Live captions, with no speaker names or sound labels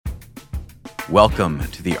Welcome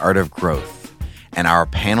to the Art of Growth and our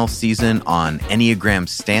panel season on Enneagram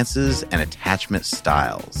stances and attachment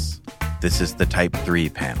styles. This is the Type 3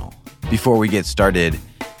 panel. Before we get started,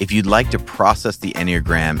 if you'd like to process the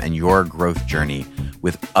Enneagram and your growth journey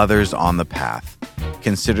with others on the path,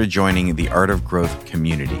 consider joining the Art of Growth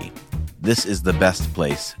community. This is the best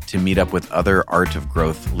place to meet up with other Art of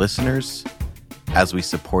Growth listeners as we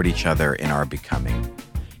support each other in our becoming.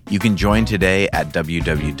 You can join today at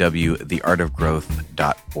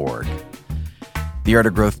www.theartofgrowth.org.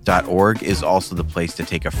 Theartofgrowth.org is also the place to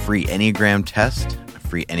take a free Enneagram test, a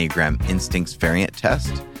free Enneagram Instincts variant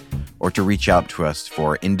test, or to reach out to us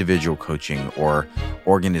for individual coaching or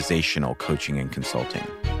organizational coaching and consulting.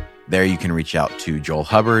 There you can reach out to Joel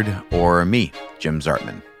Hubbard or me, Jim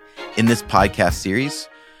Zartman. In this podcast series,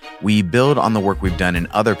 we build on the work we've done in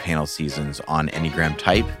other panel seasons on Enneagram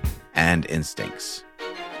type and instincts.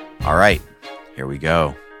 All right, here we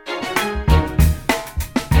go.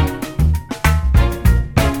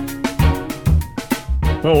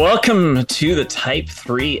 Well, welcome to the Type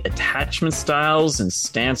 3 Attachment Styles and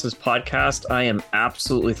Stances podcast. I am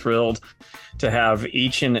absolutely thrilled to have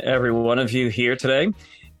each and every one of you here today.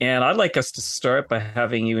 And I'd like us to start by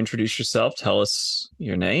having you introduce yourself. Tell us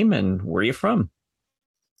your name and where you're from.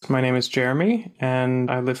 My name is Jeremy,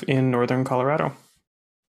 and I live in Northern Colorado.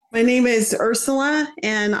 My name is Ursula,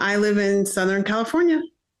 and I live in Southern California.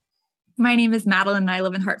 My name is Madeline, and I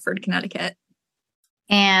live in Hartford, Connecticut.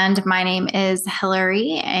 And my name is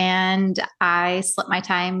Hillary, and I split my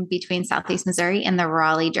time between Southeast Missouri and the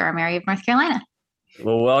Raleigh-Durham area of North Carolina.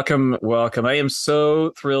 Well, welcome. I am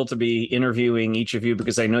so thrilled to be interviewing each of you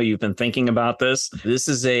because I know you've been thinking about this. This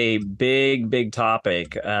is a big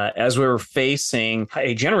topic as we're facing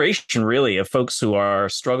a generation, really, of folks who are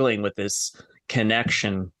struggling with this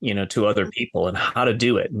connection, to other people and how to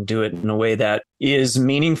do it and do it in a way that is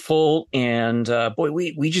meaningful. And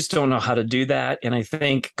we just don't know how to do that. And I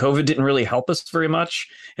think COVID didn't really help us very much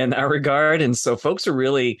in that regard. And so folks are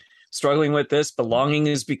really struggling with this. Belonging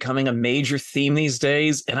is becoming a major theme these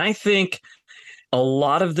days. And I think a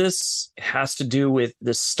lot of this has to do with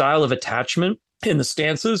the style of attachment and the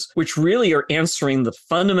stances, which really are answering the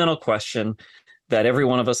fundamental question that every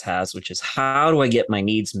one of us has, which is how do I get my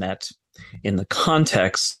needs met in the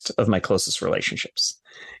context of my closest relationships?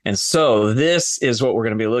 And so this is what we're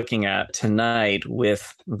going to be looking at tonight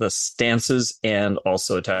with the stances and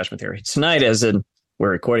also attachment theory. Tonight, as in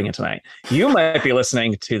we're recording it tonight, you might be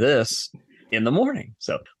listening to this in the morning.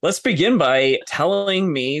 So let's begin by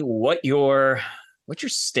telling me what your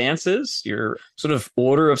stance is, your sort of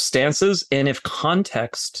order of stances, and if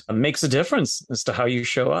context makes a difference as to how you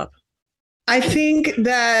show up. I think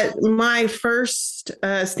that my first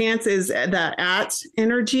stance is the at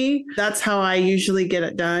energy. That's how I usually get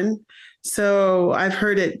it done. So I've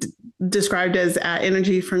heard it described as at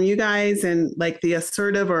energy from you guys, and like the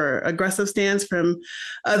assertive or aggressive stance from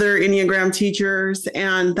other Enneagram teachers.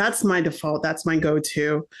 And that's my default. That's my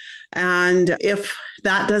go-to. And if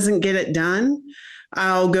that doesn't get it done,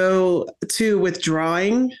 I'll go to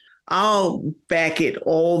withdrawing. I'll back it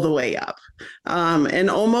all the way up and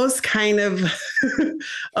almost kind of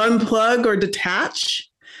unplug or detach.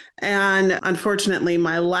 And unfortunately,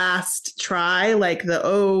 my last try, like the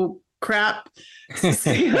oh crap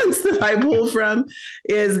stance that I pull from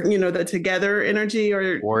is, the together energy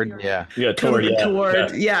or toward.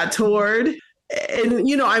 Toward.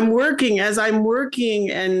 And, I'm working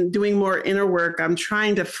and doing more inner work. I'm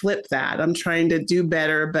trying to flip that. I'm trying to do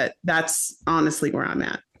better, but that's honestly where I'm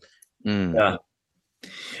at. Yeah.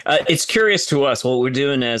 It's curious to us. What we're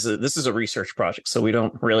doing this is a research project, so we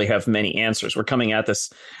don't really have many answers. We're coming at this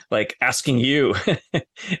like asking you.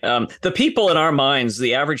 The people in our minds,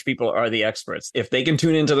 the average people, are the experts. If they can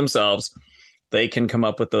tune into themselves, they can come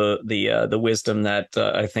up with the wisdom that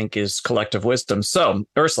I think is collective wisdom. So,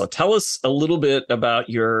 Ursula, tell us a little bit about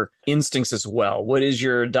your instincts as well. What is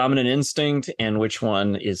your dominant instinct, and which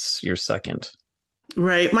one is your second?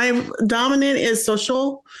 Right. My dominant is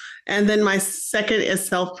social. And then my second is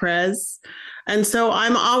self-pres. And so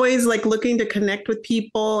I'm always like looking to connect with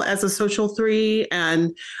people as a social 3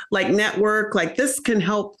 and like network, like this can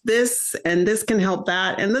help this and this can help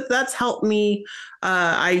that. And that's helped me.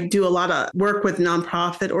 I do a lot of work with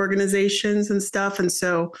nonprofit organizations and stuff. And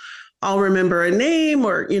so I'll remember a name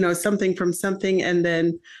or, something from something and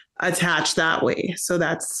then attach that way. So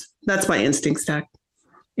that's my instinct stack.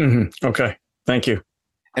 Mm-hmm. Okay. Thank you.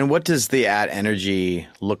 And what does the at energy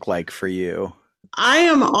look like for you? I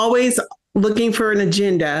am always looking for an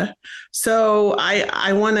agenda. So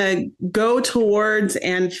I want to go towards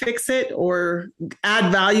and fix it or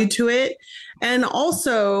add value to it. And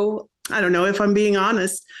also I don't know, if I'm being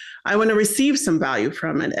honest, I want to receive some value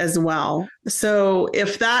from it as well. So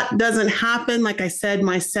if that doesn't happen, like I said,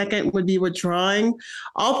 my second would be withdrawing.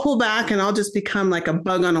 I'll pull back and I'll just become like a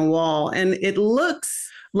bug on a wall. And it looks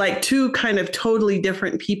like two kind of totally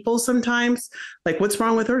different people sometimes. Like, what's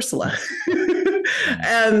wrong with Ursula?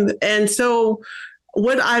 and so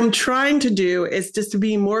what I'm trying to do is just to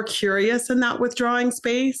be more curious in that withdrawing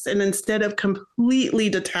space. And instead of completely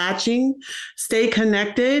detaching, stay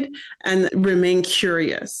connected and remain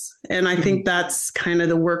curious. And I think that's kind of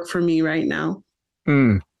the work for me right now.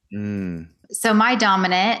 So my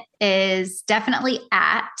dominant is definitely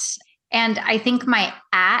at. And I think my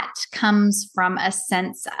at comes from a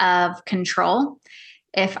sense of control.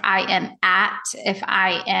 If I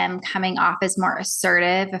am coming off as more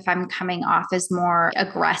assertive, if I'm coming off as more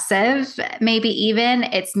aggressive, maybe even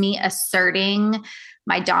it's me asserting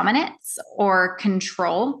my dominance or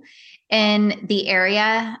control in the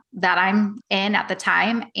area that I'm in at the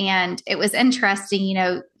time. And it was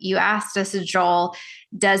interesting, you asked us, Joel,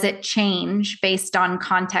 does it change based on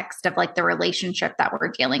context of like the relationship that we're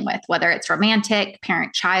dealing with, whether it's romantic,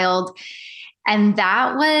 parent-child? And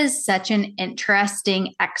that was such an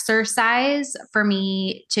interesting exercise for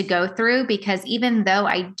me to go through, because even though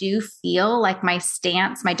I do feel like my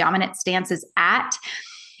dominant stance is at,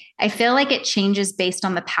 I feel like it changes based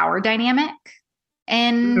on the power dynamic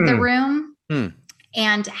in the room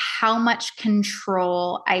and how much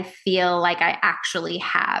control I feel like I actually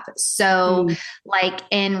have. So like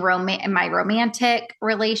in my romantic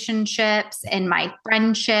relationships, in my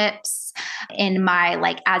friendships, in my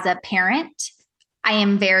like as a parent, I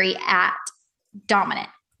am very at dominant.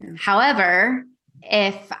 However,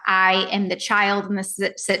 if I am the child in this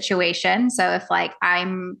situation, so if like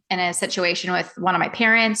I'm in a situation with one of my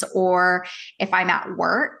parents, or if I'm at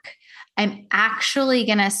work, I'm actually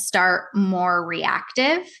going to start more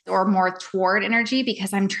reactive or more toward energy,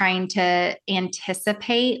 because I'm trying to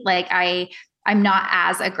anticipate, like I'm not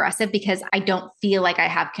as aggressive because I don't feel like I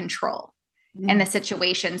have control in the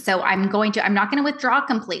situation. So I'm not going to withdraw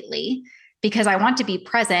completely because I want to be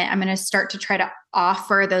present. I'm going to start to try to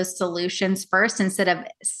offer those solutions first instead of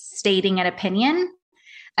stating an opinion.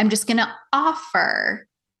 I'm just going to offer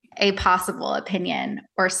a possible opinion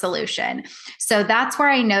or solution. So that's where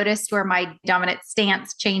I noticed where my dominant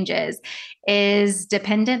stance changes is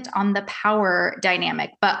dependent on the power dynamic,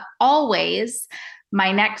 but always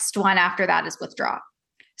my next one after that is withdraw.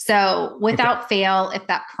 So without fail, if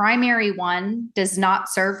that primary one does not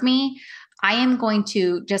serve me, I am going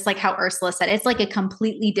to, just like how Ursula said, it's like a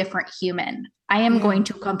completely different human. I am going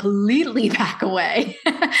to completely back away.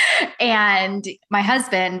 And my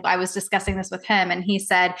husband, I was discussing this with him, and he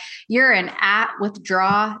said, you're an at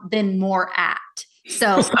withdraw, then more at.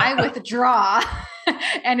 So I withdraw.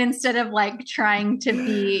 And instead of like trying to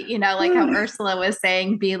be, like how Ursula was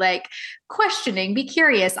saying, be like questioning, be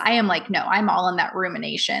curious, I am like, no, I'm all in that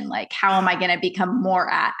rumination. Like, how am I going to become more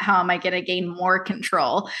at? How am I going to gain more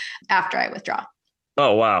control after I withdraw?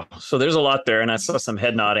 Oh, wow. So there's a lot there. And I saw some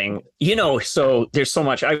head nodding, so there's so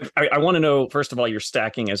much. I want to know, first of all, your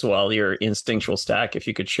stacking as well, your instinctual stack, if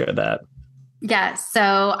you could share that. Yeah.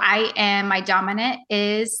 So my dominant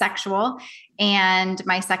is sexual and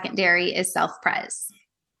my secondary is self-pres.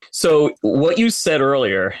 So what you said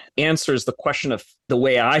earlier answers the question of the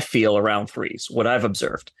way I feel around threes, what I've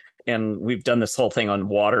observed. And we've done this whole thing on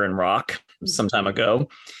water and rock some time ago.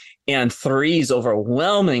 And threes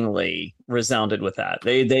overwhelmingly resounded with that.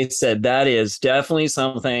 They said that is definitely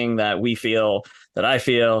something that I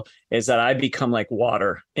feel is that I become like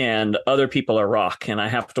water and other people are rock and I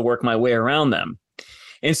have to work my way around them.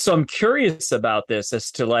 And so I'm curious about this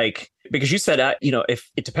as to because you said,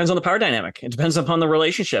 if it depends on the power dynamic, it depends upon the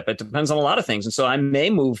relationship, it depends on a lot of things. And so I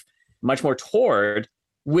may move much more toward,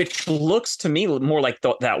 which looks to me more like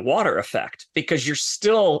that water effect, because you're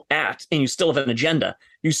still at, and you still have an agenda.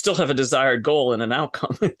 You still have a desired goal and an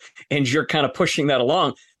outcome, and you're kind of pushing that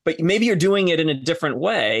along. But maybe you're doing it in a different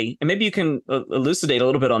way. And maybe you can elucidate a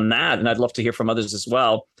little bit on that. And I'd love to hear from others as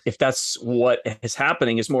well. If that's what is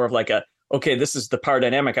happening, is more of like okay, this is the power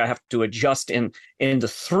dynamic I have to adjust in. And the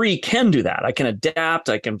three can do that. I can adapt.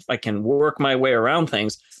 I can work my way around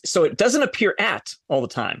things. So it doesn't appear at all the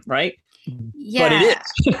time, right? Yeah.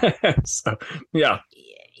 But it is. So, yeah.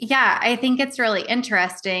 Yeah, I think it's really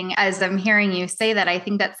interesting as I'm hearing you say that. I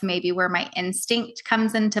think that's maybe where my instinct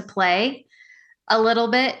comes into play a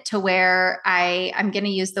little bit to where I'm going to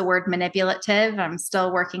use the word manipulative. I'm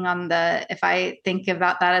still working on if I think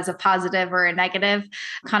about that as a positive or a negative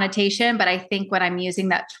connotation, but I think when I'm using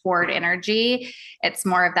that toward energy, it's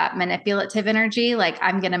more of that manipulative energy. Like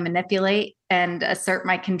I'm going to manipulate and assert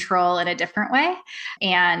my control in a different way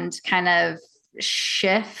and kind of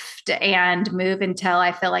shift and move until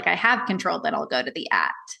I feel like I have control. Then I'll go to the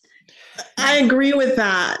at. I agree with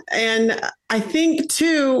that. And I think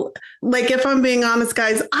too, like if I'm being honest,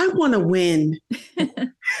 guys, I want to win.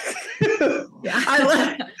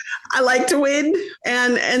 I like to win.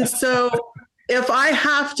 And so if I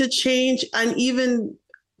have to change and even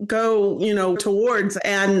go, towards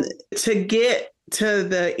and to get to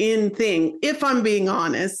the end thing, if I'm being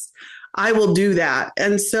honest, I will do that.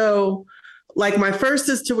 And so like my first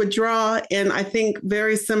is to withdraw. And I think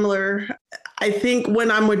very similar. I think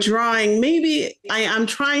when I'm withdrawing, maybe I'm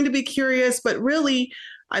trying to be curious, but really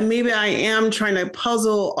maybe I am trying to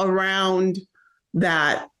puzzle around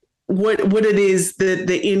that, what it is that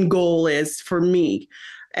the end goal is for me.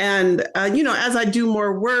 And, as I do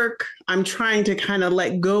more work, I'm trying to kind of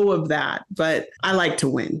let go of that, but I like to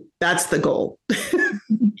win. That's the goal.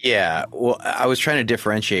 Yeah. Well, I was trying to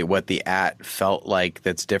differentiate what the at felt like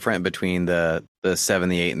that's different between the 7,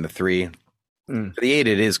 the 8, and the 3. For the 8,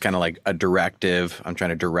 it is kind of like a directive. I'm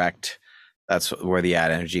trying to direct. That's where the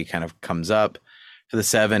at energy kind of comes up. For the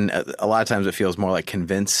 7, a lot of times it feels more like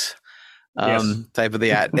convince type of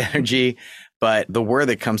the at energy. But the word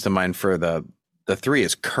that comes to mind for the 3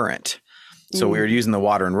 is current. So we were using the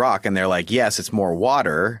water and rock, and they're like, yes, it's more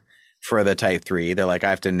water for the type 3. They're like, I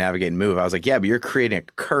have to navigate and move. I was like, yeah, but you're creating a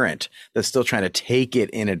current that's still trying to take it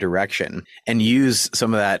in a direction and use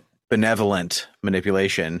some of that benevolent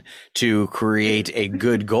manipulation to create a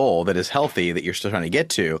good goal that is healthy that you're still trying to get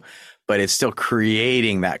to, but it's still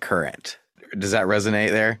creating that current. Does that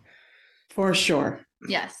resonate there? For sure.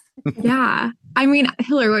 Yes. Yeah. I mean,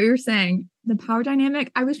 Hillary, what you're saying, the power dynamic,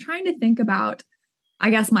 I was trying to think about, I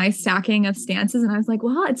guess, my stacking of stances. And I was like,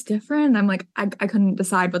 well, it's different. And I'm like, I couldn't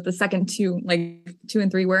decide what the second 2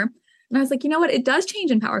 and 3 were. And I was like, you know what? It does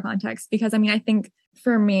change in power context because, I mean, I think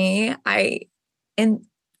for me, in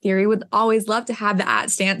theory would always love to have the at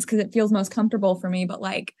stance because it feels most comfortable for me. But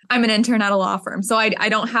like, I'm an intern at a law firm, so I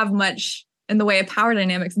don't have much in the way of power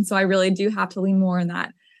dynamics. And so I really do have to lean more in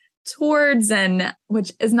that towards, and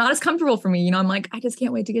which is not as comfortable for me. I'm like, I just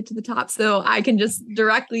can't wait to get to the top so I can just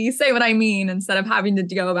directly say what I mean instead of having to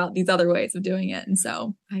go about these other ways of doing it. And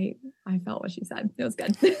so I felt what she said. It was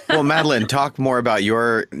good. Well, Madeline, talk more about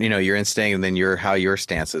your instinct and then how your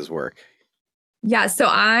stances work. Yeah. So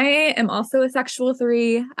I am also a sexual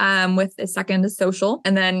 3 with a second is social.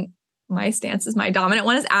 And then my stance is my dominant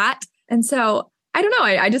one is at. And so I don't know.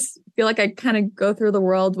 I just feel like I kind of go through the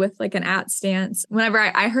world with like an at stance. Whenever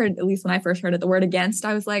I heard, at least when I first heard it, the word against,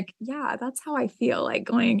 I was like, yeah, that's how I feel, like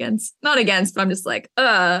going against, not against, but I'm just like,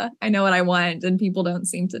 I know what I want and people don't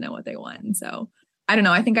seem to know what they want. And so I don't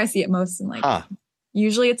know. I think I see it most in like,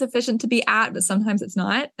 usually it's efficient to be at, but sometimes it's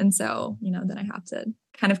not. And so, then I have to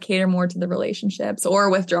kind of cater more to the relationships or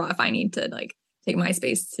withdraw if I need to like take my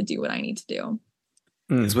space to do what I need to do.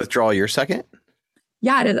 Is withdrawal your second?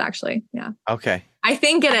 Yeah, it is actually. Yeah. Okay. I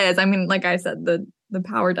think it is. I mean, like I said, the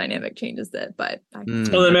power dynamic changes it, but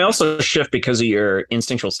well, it may also shift because of your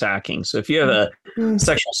instinctual stacking. So if you have a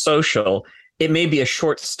sexual social, it may be a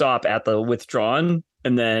short stop at the withdrawn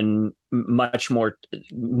and then much more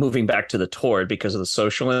moving back to the toward because of the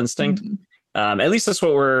social instinct. At least that's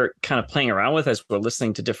what we're kind of playing around with as we're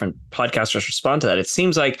listening to different podcasters respond to that. It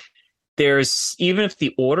seems like there's, even if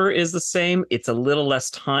the order is the same, it's a little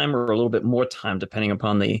less time or a little bit more time depending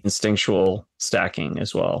upon the instinctual stacking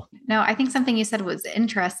as well. No, I think something you said was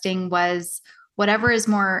interesting was whatever is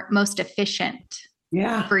most efficient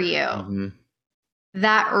for you. Mm-hmm.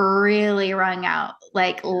 That really rung out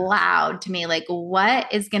like loud to me. Like,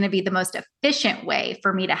 what is going to be the most efficient way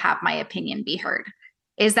for me to have my opinion be heard?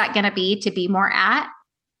 Is that going to be more at?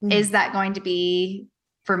 Mm-hmm. Is that going to be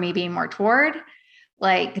for me being more toward?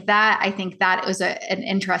 Like that, I think that was an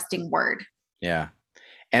interesting word. Yeah.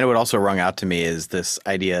 And what also rung out to me is this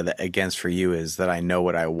idea that against for you is that I know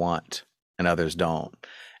what I want and others don't.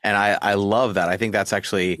 And I love that. I think that's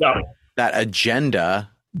actually that agenda,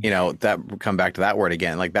 that come back to that word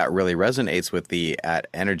again, like that really resonates with the at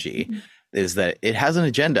energy is that it has an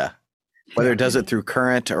agenda, whether it does it through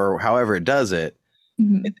current or however it does it,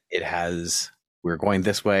 it has, we're going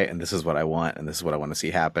this way and this is what I want and this is what I want to see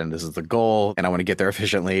happen. This is the goal and I want to get there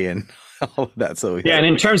efficiently and all of that. So and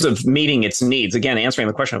in terms of meeting its needs, again, answering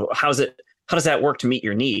the question of how does that work to meet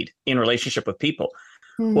your need in relationship with people?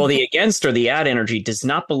 Well, the against or the at energy does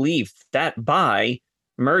not believe that by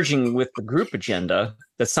merging with the group agenda,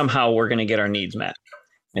 that somehow we're going to get our needs met.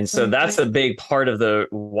 And so that's a big part of the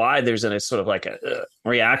why there's a sort of like a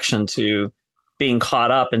reaction to being caught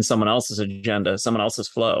up in someone else's agenda, someone else's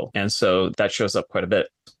flow. And so that shows up quite a bit.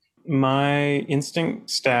 My instinct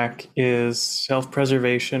stack is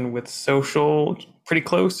self-preservation with social pretty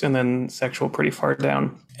close and then sexual pretty far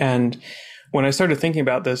down. And when I started thinking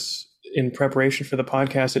about this in preparation for the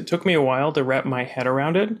podcast, it took me a while to wrap my head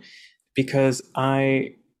around it because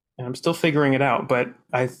I'm still figuring it out, but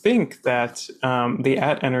I think that the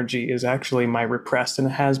at energy is actually my repressed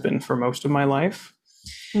and has been for most of my life.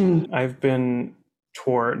 I've been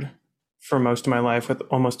toward for most of my life with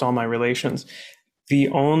almost all my relations. The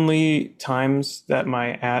only times that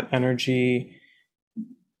my at energy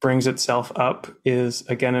brings itself up is,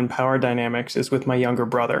 again, in power dynamics, is with my younger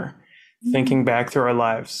brother. Thinking back through our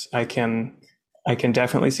lives, I can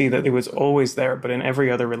definitely see that it was always there, but in every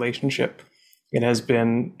other relationship, it has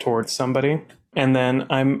been towards somebody. And then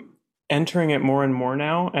I'm entering it more and more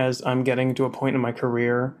now as I'm getting to a point in my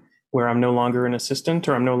career where I'm no longer an assistant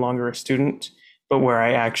or I'm no longer a student, but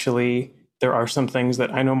where there are some things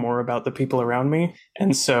that I know more about the people around me.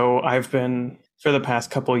 And so I've been, for the past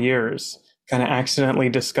couple of years, kind of accidentally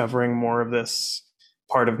discovering more of this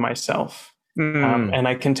part of myself. And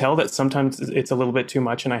I can tell that sometimes it's a little bit too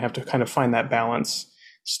much and I have to kind of find that balance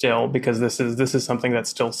still, because this is something that's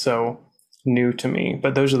still so new to me.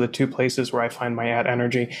 But those are the two places where I find my at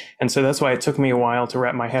energy. And so that's why it took me a while to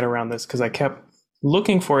wrap my head around this, because I kept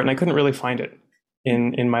looking for it and I couldn't really find it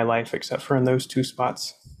in my life except for in those two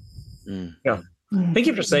spots. Yeah. Thank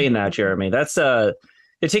you for saying that, Jeremy. That's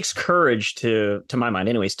it takes courage to my mind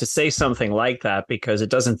anyways, to say something like that, because it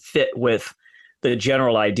doesn't fit with the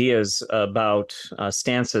general ideas about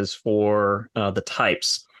stances for the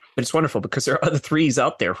types. But it's wonderful because there are other threes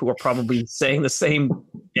out there who are probably saying the same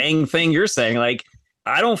dang thing you're saying, like,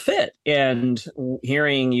 I don't fit. And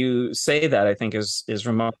hearing you say that, I think is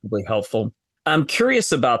remarkably helpful. I'm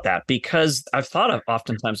curious about that because I've thought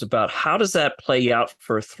oftentimes about how does that play out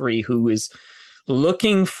for a three who is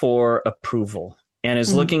looking for approval and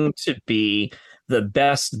is looking to be the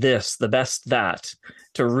best this, the best that,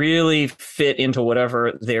 to really fit into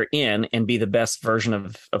whatever they're in and be the best version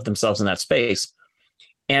of themselves in that space.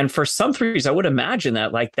 And for some threes, I would imagine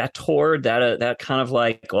that like that toward that kind of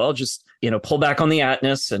like, well, just, pull back on the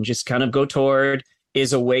atness and just kind of go toward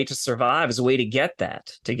is a way to survive, is a way to get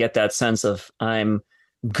that sense of I'm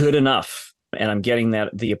good enough and I'm getting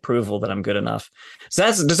the approval that I'm good enough. So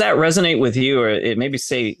does that resonate with you, or it maybe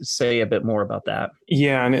say a bit more about that?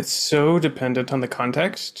 Yeah. And it's so dependent on the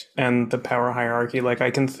context and the power hierarchy. Like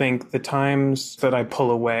I can think the times that I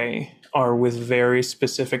pull away are with very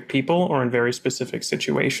specific people or in very specific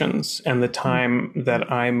situations. And the time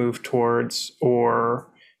that I move towards or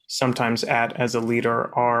sometimes as a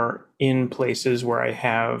leader are in places where I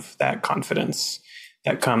have that confidence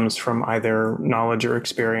that comes from either knowledge or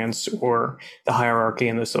experience or the hierarchy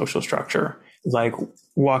and the social structure. Like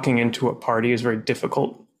walking into a party is very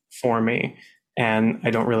difficult for me, and I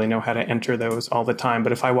don't really know how to enter those all the time.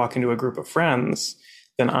 But if I walk into a group of friends,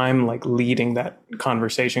 then I'm like leading that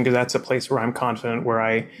conversation because that's a place where I'm confident, where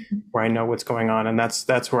I know what's going on. And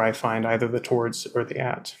that's where I find either the towards or the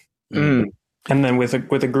at. And then with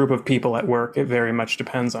a group of people at work, it very much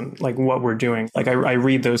depends on like what we're doing. Like I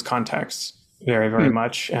read those contexts very, very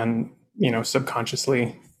much and,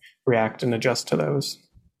 subconsciously react and adjust to those.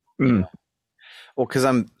 Well, because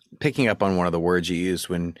I'm picking up on one of the words you used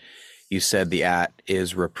when you said the at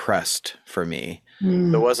is repressed for me.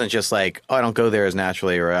 It wasn't just like, oh, I don't go there as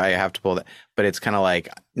naturally or I have to pull that. But it's kind of like,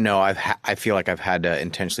 no, I feel like I've had to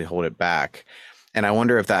intentionally hold it back. And I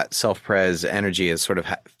wonder if that self-pres energy has sort of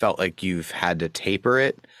felt like you've had to taper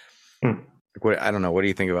it. I don't know. What do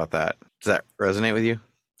you think about that? Does that resonate with you?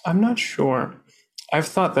 I'm not sure. I've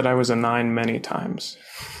thought that I was a 9 many times.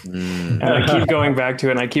 And I keep going back to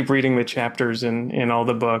it and I keep reading the chapters in all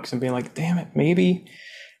the books and being like, damn it, maybe.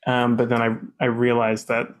 But then I realized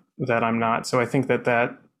that I'm not. So I think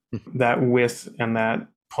that width and that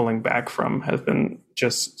pulling back from has been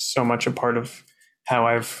just so much a part of how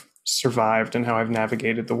I've survived and how I've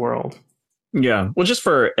navigated the world. Yeah. Well, just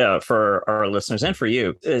for our listeners and for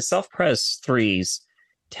you, self-pres threes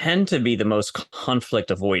tend to be the most conflict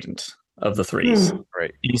avoidant of the threes.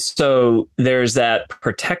 Right. So there's that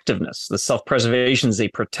protectiveness. The self-preservation is a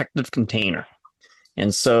protective container.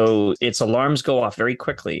 And so its alarms go off very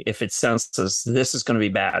quickly if it senses this is going to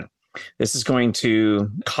be bad. This is going to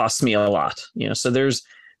cost me a lot. So there's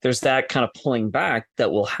that kind of pulling back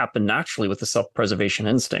that will happen naturally with the self-preservation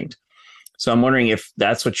instinct. So I'm wondering if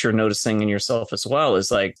that's what you're noticing in yourself as well, is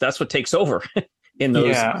like that's what takes over in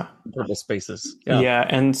those purple spaces. Yeah.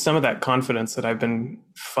 And some of that confidence that I've been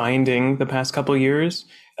finding the past couple of years,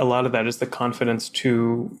 a lot of that is the confidence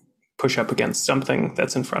to push up against something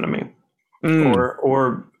that's in front of me.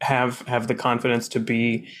 Or have the confidence to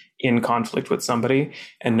be in conflict with somebody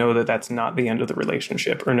and know that that's not the end of the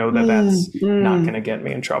relationship, or know that that's not going to get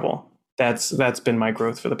me in trouble. That's been my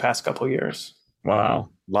growth for the past couple of years. Wow.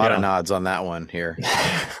 A lot of nods on that one here.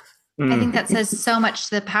 I think that says so much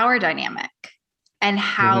to the power dynamic and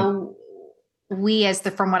how we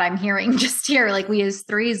from what I'm hearing just here, like we as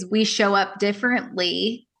threes, we show up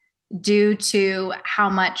differently due to how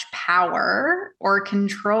much power or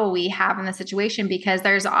control we have in the situation. Because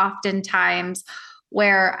there's often times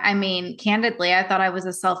where, I mean, candidly, I thought I was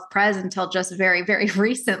a self-pres until just very, very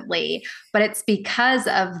recently, but it's because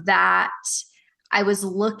of that. I was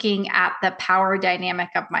looking at the power dynamic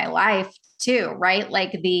of my life too, right?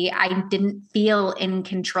 Like I didn't feel in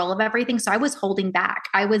control of everything. So I was holding back.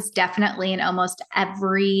 I was definitely in almost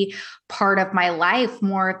every part of my life,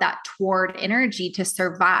 more of that toward energy to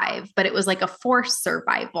survive, but it was like a forced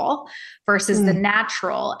survival versus the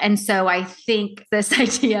natural. And so I think this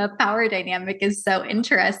idea of power dynamic is so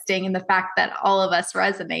interesting, in the fact that all of us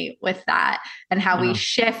resonate with that, and how we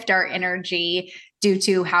shift our energy due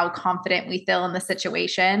to how confident we feel in the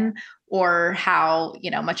situation, or how,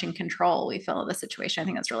 much in control we feel of the situation. I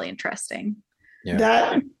think that's really interesting. Yeah.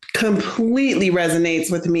 That completely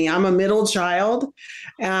resonates with me. I'm a middle child.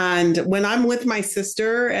 And when I'm with my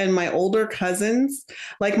sister and my older cousins,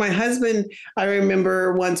 like my husband, I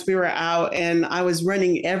remember once we were out and I was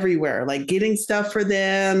running everywhere, like getting stuff for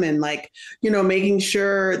them and making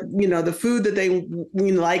sure, the food that they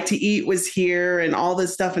like to eat was here and all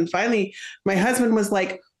this stuff. And finally, my husband was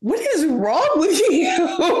like, "What is wrong with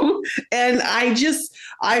you?" And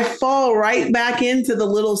I fall right back into the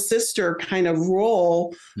little sister kind of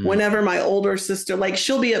role whenever my older sister,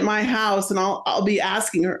 she'll be at my house and I'll be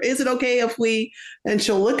asking her, "Is it okay if we," and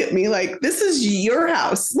she'll look at me like, "This is your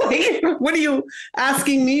house. Like, what are you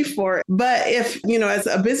asking me for?" But if, as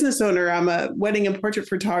a business owner, I'm a wedding and portrait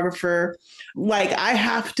photographer, I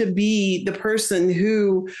have to be the person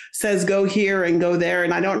who says, go here and go there.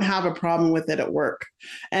 And I don't have a problem with it at work.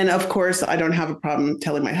 And of course, I don't have a problem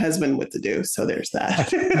telling my husband what to do. So there's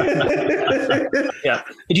that. Yeah.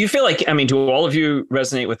 Do you feel like, do all of you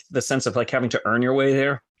resonate with the sense of having to earn your way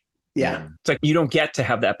there? Yeah. It's like you don't get to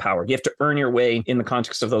have that power. You have to earn your way in the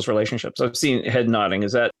context of those relationships. I've seen head nodding.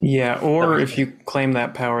 Is that? Yeah. Or if you claim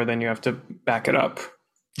that power, then you have to back it up.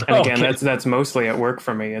 And again, that's mostly at work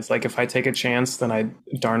for me. It's like, if I take a chance, then I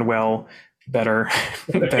darn well better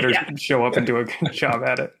show up and do a good job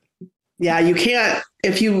at it. Yeah, you can't,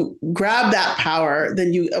 if you grab that power,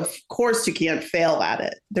 then of course you can't fail at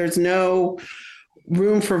it. There's no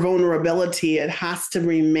room for vulnerability. It has to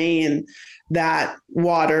remain that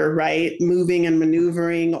water, right? Moving and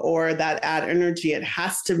maneuvering, or that add energy. It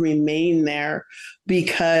has to remain there,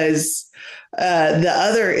 because the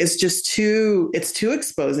other is just too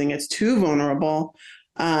exposing. It's too vulnerable,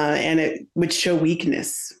 and it would show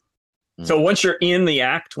weakness. So once you're in the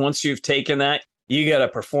act, once you've taken that, you got to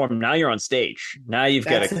perform. Now you're on stage. Now you've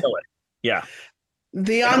got to kill it. Yeah.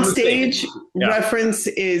 The on stage reference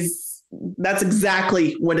that's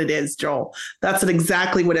exactly what it is, Joel. That's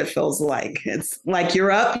exactly what it feels like. It's like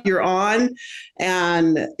you're up, you're on,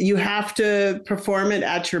 and you have to perform it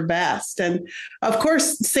at your best. And of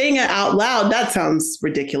course, saying it out loud, that sounds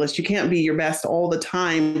ridiculous. You can't be your best all the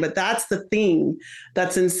time, but that's the thing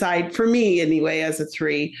that's inside, for me anyway, as a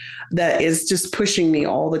 3, that is just pushing me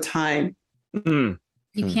all the time. You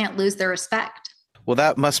can't lose their respect. Well,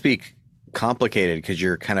 that must be complicated, because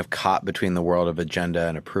you're kind of caught between the world of agenda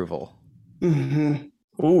and approval.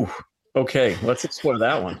 Mm-hmm. Ooh, okay. Let's explore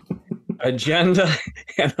that one. Agenda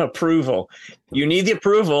and approval. You need the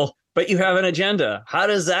approval, but you have an agenda. How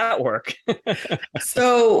does that work?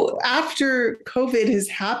 So after COVID has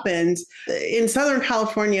happened in Southern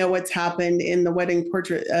California, what's happened in the wedding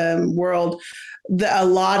portrait world, a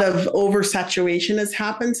lot of oversaturation has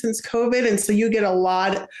happened since COVID. And so you get a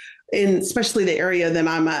lot in, especially the area that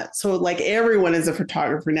I'm at. So everyone is a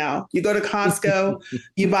photographer now. You go to Costco,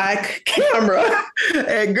 you buy a camera,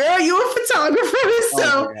 and girl, you're a photographer.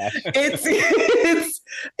 So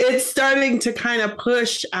it's starting to kind of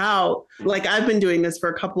push out. I've been doing this for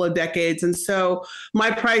a couple of decades. And so my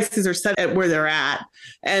prices are set at where they're at.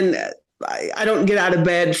 And I don't get out of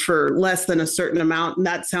bed for less than a certain amount. And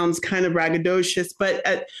that sounds kind of braggadocious, but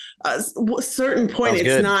at a certain point, sounds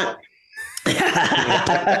it's good. not.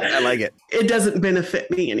 I like it. It doesn't benefit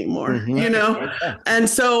me anymore, And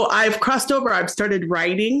so I've crossed over. I've started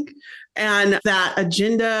writing, and that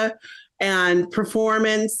agenda and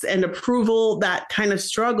performance and approval, that kind of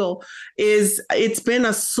struggle it's been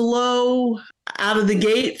a slow out of the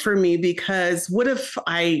gate for me, because what if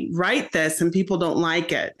I write this and people don't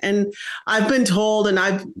like it? And I've been told, and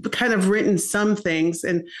I've kind of written some things,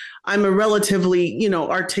 and I'm a relatively,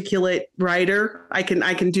 articulate writer. I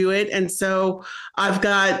can do it. And so I've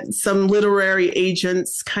got some literary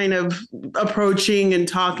agents kind of approaching and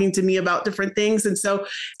talking to me about different things. And so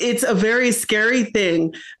it's a very scary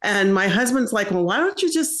thing. And my husband's like, well, why don't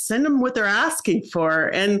you just send them what they're asking for?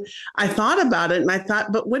 And I thought about it, and I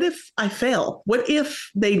thought, but what if I fail? What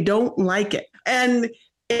if they don't like it? And it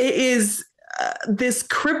is this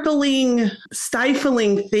crippling,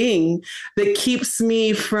 stifling thing that keeps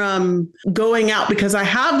me from going out, because I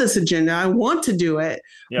have this agenda. I want to do it,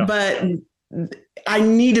 but I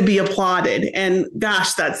need to be applauded. And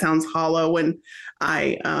gosh, that sounds hollow when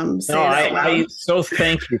I say it out loud. I so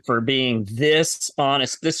thank you for being this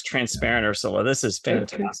honest, this transparent, Ursula. This is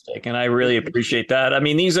fantastic, and I really appreciate that. I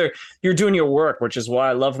mean, you're doing your work, which is why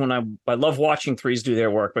I love watching threes do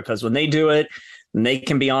their work, because when they do it, and they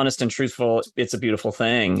can be honest and truthful, it's a beautiful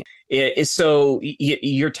thing. So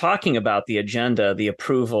you're talking about the agenda, the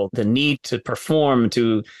approval, the need to perform,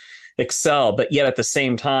 to excel, but yet at the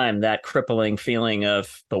same time, that crippling feeling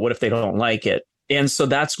of, but what if they don't like it? And so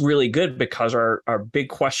that's really good, because our big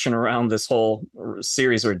question around this whole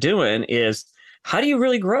series we're doing is, how do you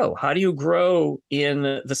really grow? How do you grow in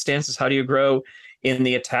the stances? How do you grow in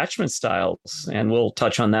the attachment styles? And we'll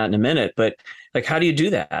touch on that in a minute, but like, how do you do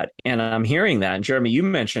that? And I'm hearing that. And Jeremy, you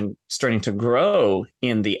mentioned starting to grow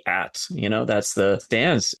in the that's the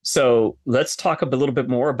stance. So let's talk a little bit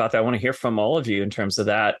more about that. I want to hear from all of you in terms of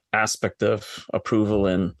that aspect of approval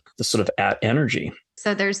and the sort of at energy.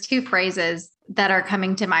 So there's two phrases that are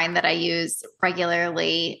coming to mind that I use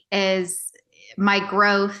regularly: is my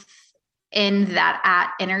growth in that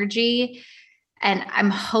at energy. And I'm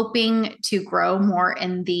hoping to grow more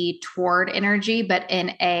in the toward energy, but in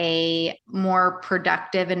a more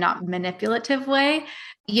productive and not manipulative way.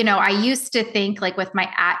 I used to think, like, with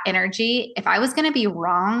my at energy, if I was going to be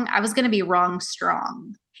wrong, I was going to be wrong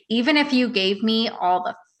strong. Even if you gave me all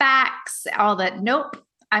the facts, all that, nope.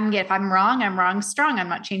 If I'm wrong strong. I'm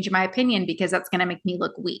not changing my opinion, because that's going to make me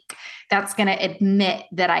look weak. That's going to admit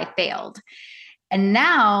that I failed. And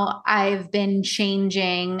now I've been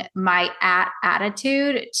changing my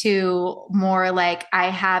attitude to more like, I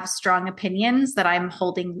have strong opinions that I'm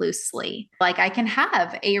holding loosely. Like, I can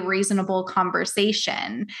have a reasonable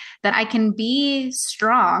conversation, that I can be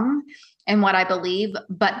strong in what I believe,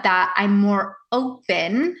 but that I'm more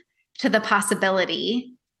open to the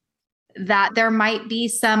possibility that there might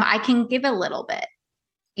be I can give a little bit.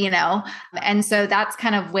 And so that's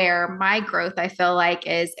kind of where my growth, I feel like,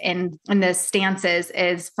 is in the stances,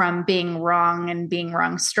 is from being wrong and being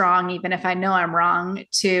wrong strong, even if I know I'm wrong,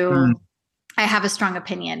 to I have a strong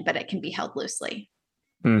opinion, but it can be held loosely.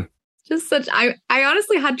 I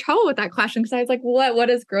honestly had trouble with that question, because I was like, what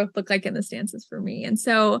does growth look like in the stances for me? And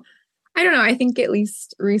so I don't know. I think at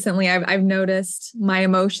least recently I've noticed my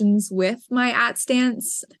emotions with my at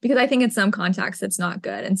stance, because I think in some contexts it's not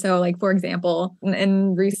good. And so, like, for example,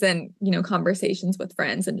 in recent, conversations with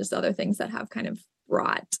friends and just other things that have kind of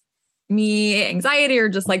brought me anxiety or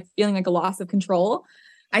just like feeling like a loss of control,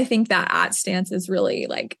 I think that at stance is really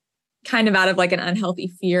like kind of out of like an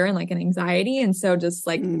unhealthy fear and like an anxiety. And so just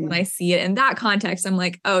like when I see it in that context, I'm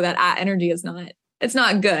like, oh, that at energy it's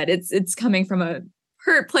not good. It's coming from a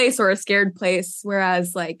hurt place or a scared place.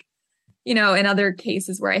 Whereas like, in other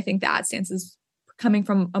cases where I think that stance is coming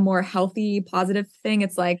from a more healthy, positive thing,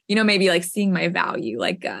 it's like, maybe like seeing my value,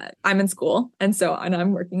 like I'm in school. And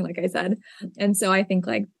I'm working, like I said. And so I think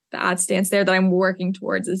like the stance there that I'm working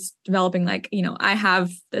towards is developing like, I have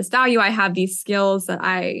this value, I have these skills that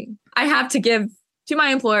I have to give to my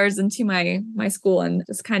employers and to my school, and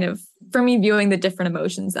just kind of for me viewing the different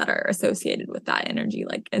emotions that are associated with that energy,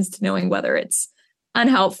 like as to knowing whether it's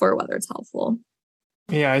unhelpful or whether it's helpful.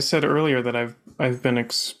 Yeah, I said earlier that I've been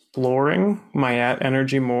exploring my at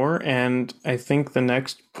energy more, and I think the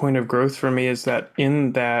next point of growth for me is that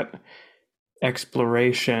in that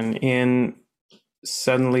exploration, in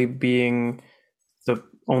suddenly being the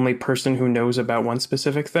only person who knows about one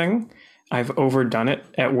specific thing, I've overdone it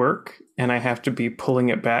at work, and I have to be pulling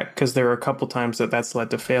it back, because there are a couple times that's led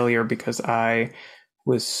to failure, because I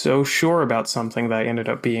was so sure about something that I ended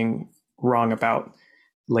up being wrong about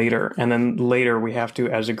later. And then later we have to,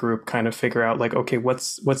 as a group, kind of figure out like, okay,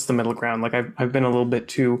 what's the middle ground? Like I've been a little bit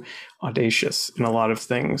too audacious in a lot of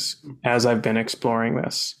things as I've been exploring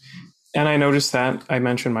this. And I noticed that. I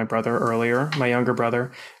mentioned my brother earlier, my younger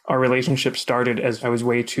brother. Our relationship started as I was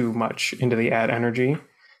way too much into the at energy.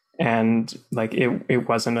 And like it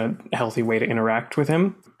wasn't a healthy way to interact with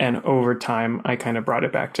him. And over time, I kind of brought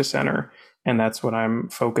it back to center. And that's what I'm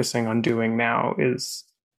focusing on doing now, is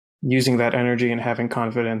using that energy and having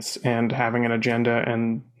confidence and having an agenda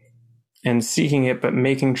and seeking it, but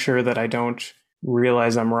making sure that I don't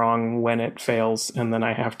realize I'm wrong when it fails. And then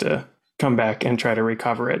I have to come back and try to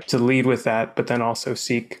recover it, to lead with that, but then also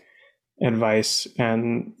seek advice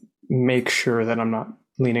and make sure that I'm not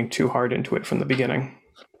leaning too hard into it from the beginning.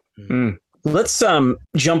 Let's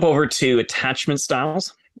jump over to attachment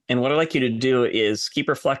styles. And what I'd like you to do is keep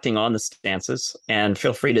reflecting on the stances and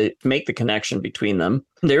feel free to make the connection between them.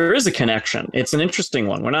 There is a connection. It's an interesting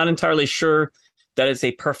one. We're not entirely sure that it's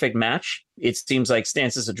a perfect match. It seems like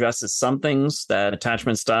stances addresses some things that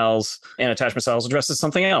attachment styles addresses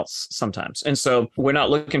something else sometimes. And so we're not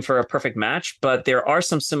looking for a perfect match, but there are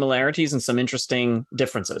some similarities and some interesting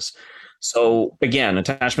differences. So again,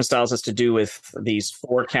 attachment styles has to do with these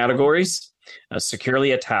 4 categories.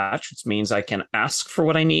 Securely attached, which means I can ask for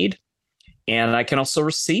what I need, and I can also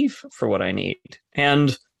receive for what I need,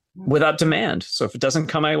 and without demand. So if it doesn't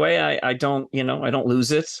come my way, I don't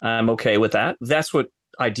lose it. I'm okay with that. That's what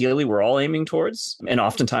ideally we're all aiming towards. And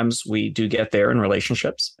oftentimes we do get there in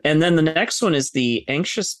relationships. And then the next one is the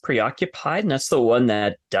anxious preoccupied. And that's the one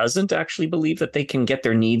that doesn't actually believe that they can get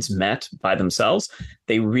their needs met by themselves.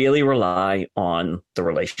 They really rely on the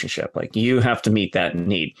relationship. Like, you have to meet that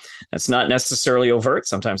need. That's not necessarily overt.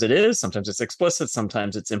 Sometimes it is. Sometimes it's explicit.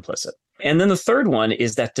 Sometimes it's implicit. And then the third one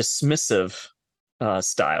is that dismissive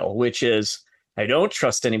style, which is, I don't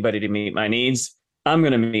trust anybody to meet my needs. I'm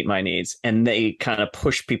going to meet my needs. And they kind of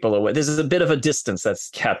push people away. There's a bit of a distance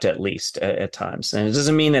that's kept, at least at times. And it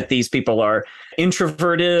doesn't mean that these people are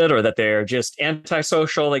introverted or that they're just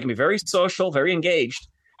antisocial. They can be very social, very engaged.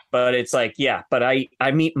 But it's like, yeah, but I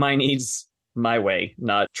meet my needs my way,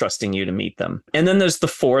 not trusting you to meet them. And then there's the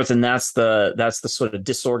fourth, and that's the sort of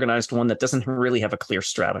disorganized one that doesn't really have a clear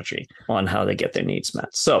strategy on how they get their needs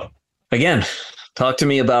met. So again, talk to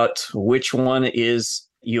me about which one is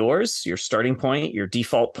yours, your starting point, your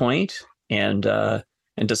default point, and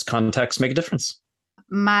does context make a difference?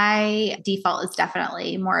 My default is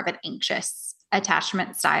definitely more of an anxious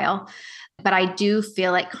attachment style, but I do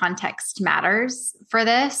feel like context matters for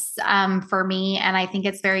this, for me. And I think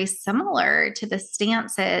it's very similar to the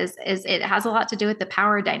stances. It has a lot to do with the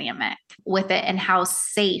power dynamic with it and how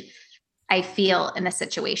safe I feel in the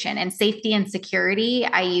situation. And safety and security,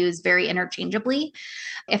 I use very interchangeably.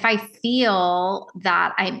 If I feel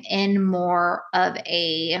that I'm in more of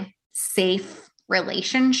a safe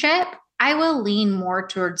relationship, I will lean more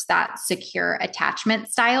towards that secure attachment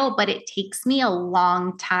style, but it takes me a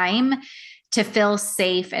long time to feel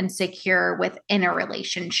safe and secure within a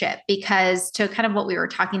relationship, because to kind of what we were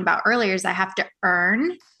talking about earlier is I have to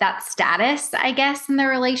earn that status, I guess, in the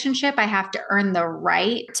relationship. I have to earn the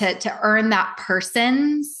right to earn that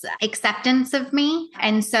person's acceptance of me.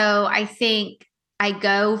 And so I think I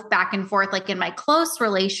go back and forth, like in my close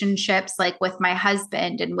relationships, like with my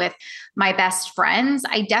husband and with my best friends,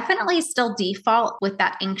 I definitely still default with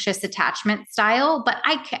that anxious attachment style, but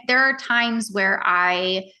there are times where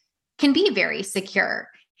I can be very secure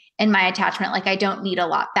in my attachment. Like, I don't need a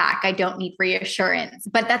lot back. I don't need reassurance,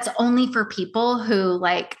 but that's only for people who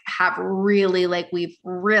like have really, like, we've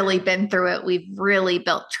really been through it. We've really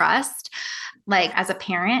built trust. Like, as a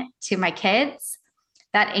parent to my kids,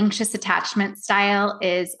 that anxious attachment style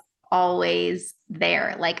is always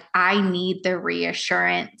there. Like, I need the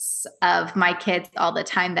reassurance of my kids all the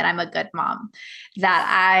time that I'm a good mom,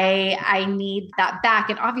 that I need that back.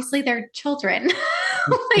 And obviously they're children,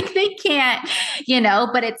 like they can't,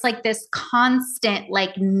 but it's like this constant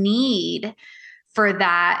like need for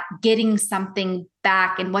that, getting something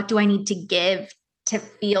back. And what do I need to give to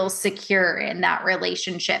feel secure in that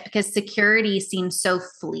relationship? Because security seems so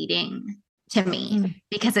fleeting to me,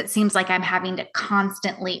 because it seems like I'm having to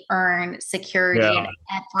constantly earn security in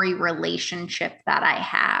every relationship that I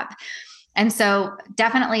have. And so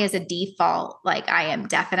definitely as a default, like I am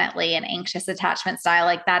definitely an anxious attachment style.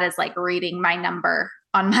 Like that is like reading my number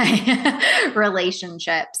on my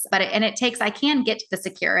relationships. But I can get to the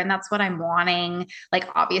secure, and that's what I'm wanting. Like,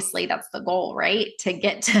 obviously that's the goal, right? To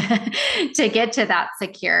get to that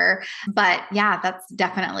secure. But yeah, that's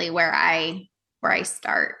definitely where I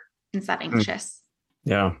start. Is that anxious?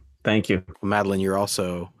 Yeah. Thank you. Well, Madeline, you're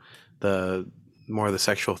also the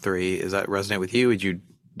sexual 3. Does that resonate with you? Are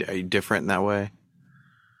you different in that way?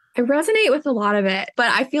 I resonate with a lot of it, but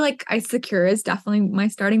I feel like secure is definitely my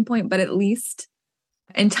starting point. But at least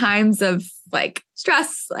in times of like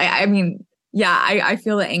stress, I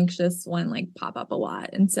feel the anxious one like pop up a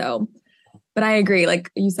lot. And so But I agree.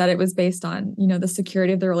 Like you said, it was based on, the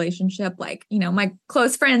security of the relationship. Like, my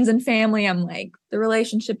close friends and family, I'm like, the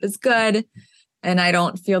relationship is good. And I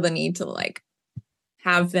don't feel the need to like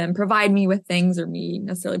have them provide me with things or me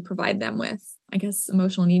necessarily provide them with, I guess,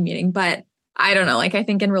 emotional need meeting. But I don't know. Like, I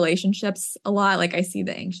think in relationships a lot, like I see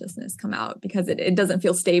the anxiousness come out because it doesn't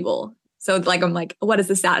feel stable. So like, I'm like, what is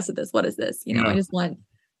the status of this? What is this? I just want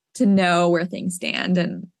to know where things stand.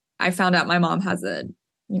 And I found out my mom has a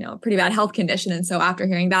pretty bad health condition. And so after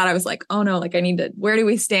hearing that, I was like, oh no, like where do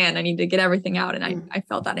we stand? I need to get everything out. And I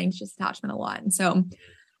felt that anxious attachment a lot. And so,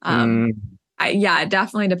 it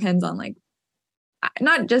definitely depends on like,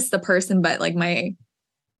 not just the person, but like my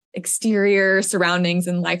exterior surroundings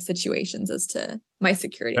and life situations as to my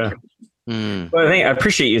security. Yeah. Well, I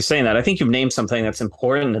appreciate you saying that. I think you've named something that's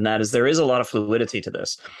important, and that is there is a lot of fluidity to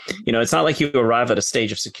this. It's not like you arrive at a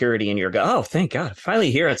stage of security and you're oh, thank God,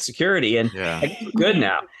 finally here at security, and good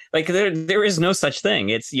now. Like there is no such thing.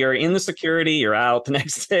 It's you're in the security, you're out the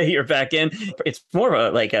next day, you're back in. It's more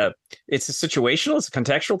of it's a situational, it's a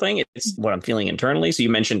contextual thing. It's what I'm feeling internally. So you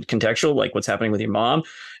mentioned contextual, like what's happening with your mom.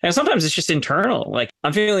 And sometimes it's just internal. Like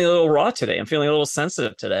I'm feeling a little raw today. I'm feeling a little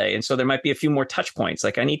sensitive today. And so there might be a few more touch points.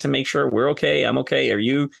 Like I need to make sure we're okay. I'm okay. Are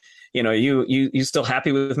you still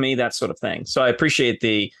happy with me? That sort of thing. So I appreciate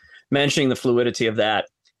the mentioning the fluidity of that.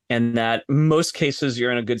 And that most cases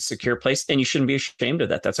you're in a good, secure place, and you shouldn't be ashamed of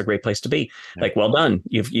that. That's a great place to be. Yeah. Like, well done.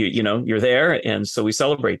 You're there, and so we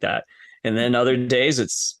celebrate that. And then other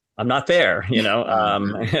days, I'm not there.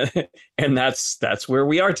 And that's where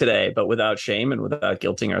we are today, but without shame and without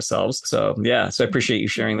guilting ourselves. So so I appreciate you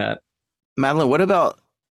sharing that. Madeline, what about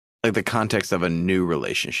like the context of a new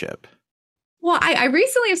relationship? Well, I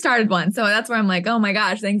recently have started one, so that's where I'm like, oh my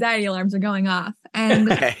gosh, the anxiety alarms are going off,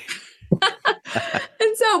 and. Okay.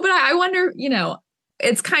 And so, but I wonder,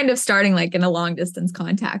 it's kind of starting like in a long distance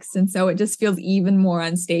context. And so it just feels even more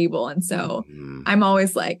unstable. And so I'm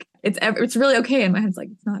always like, it's really okay. And my head's like,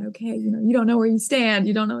 it's not okay. You don't know where you stand.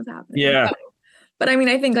 You don't know what's happening. Yeah. So, but I mean,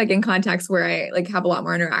 I think like in contexts where I like have a lot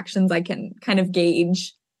more interactions, I can kind of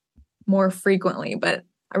gauge more frequently. But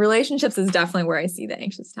relationships is definitely where I see the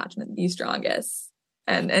anxious attachment the strongest.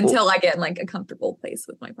 And until I get in like a comfortable place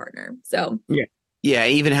with my partner. So yeah,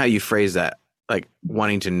 even how you phrase that, like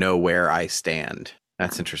wanting to know where I stand.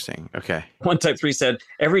 That's interesting. Okay. One type 3 said,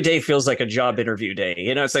 every day feels like a job interview day.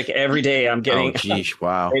 It's like every day I'm getting, oh, geez,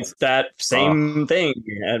 wow. It's that same thing.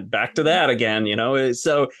 And back to that again,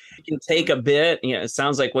 so it can take a bit. It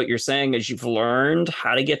sounds like what you're saying is you've learned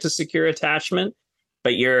how to get to secure attachment,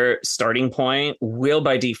 but your starting point will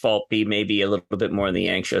by default be maybe a little bit more the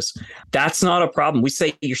anxious. That's not a problem. We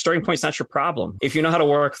say your starting point's not your problem. If you know how to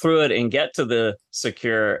work through it and get to the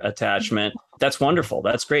secure attachment, that's wonderful.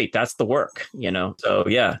 That's great. That's the work, So,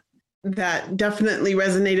 yeah. That definitely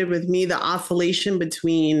resonated with me, the oscillation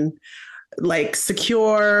between like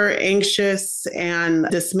secure, anxious, and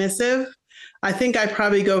dismissive. I think I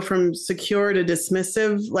probably go from secure to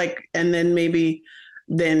dismissive, and then maybe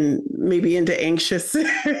into anxious.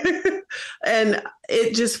 And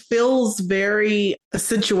it just feels very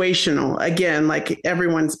situational. Again, like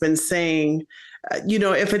everyone's been saying,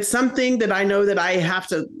 if it's something that I know that I have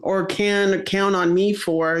to or can count on me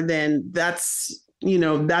for, then that's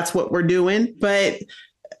what we're doing. But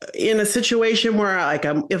in a situation where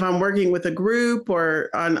if I'm working with a group or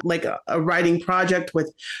on like a writing project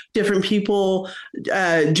with different people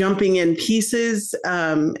jumping in pieces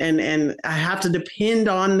and I have to depend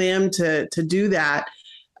on them to do that,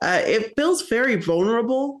 it feels very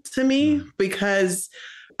vulnerable to me because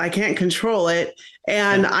I can't control it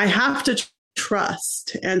and I have to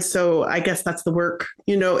trust. And so I guess that's the work,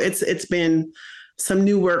 it's been some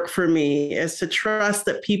new work for me, is to trust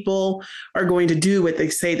that people are going to do what they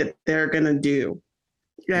say that they're going to do.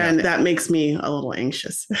 And that makes me a little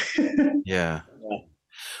anxious. Yeah.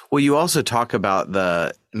 Well, you also talk about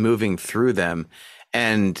the moving through them.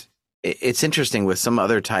 And it's interesting with some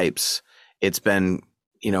other types, it's been,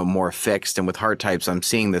 more fixed. And with heart types, I'm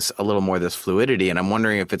seeing this a little more, this fluidity. And I'm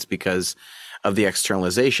wondering if it's because of the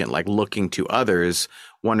externalization, like looking to others,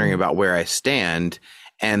 wondering about where I stand.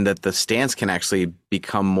 And that the stance can actually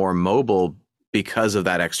become more mobile because of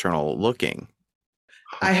that external looking.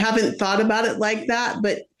 I haven't thought about it like that,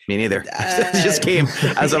 but me neither. It just came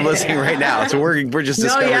as I'm listening right now. So we're just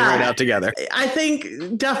discovering right now together. I think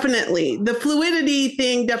definitely the fluidity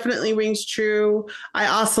thing definitely rings true. I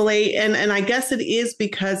oscillate, and I guess it is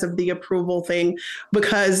because of the approval thing.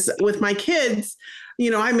 Because with my kids,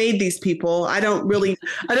 I made these people. I don't need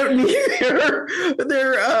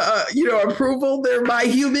their approval. They're my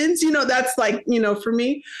humans. That's like, for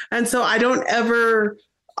me. And so I don't ever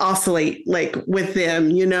oscillate like with them,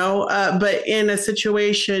 but in a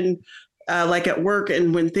situation like at work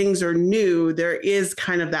and when things are new, there is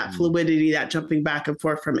kind of that fluidity, that jumping back and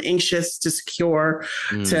forth from anxious to secure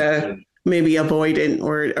to maybe avoidant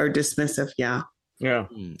or dismissive. Yeah. Yeah.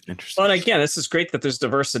 Interesting. Well, and again, this is great that there's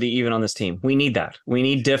diversity even on this team. We need that. We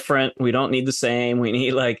need different. We don't need the same. We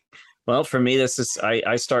need for me, this is,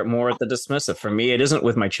 I start more at the dismissive. For me, it isn't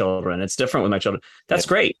with my children. It's different with my children. That's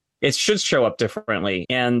great. It should show up differently.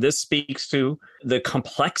 And this speaks to the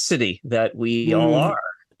complexity that we all are.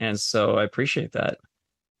 And so I appreciate that.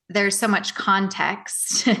 There's so much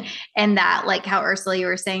context and that, like how Ursula, you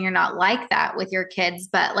were saying, you're not like that with your kids,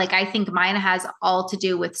 but like, I think mine has all to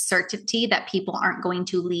do with certainty that people aren't going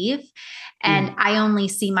to leave. And I only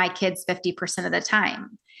see my kids 50% of the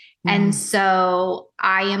time. And so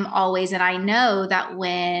I am always, and I know that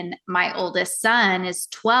when my oldest son is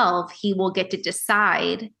 12, he will get to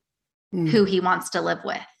decide who he wants to live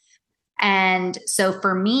with. And so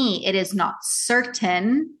for me, it is not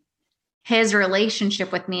certain. His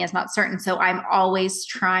relationship with me is not certain. So I'm always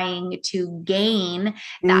trying to gain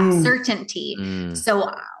that certainty.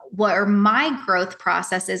 So where my growth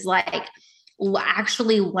process is like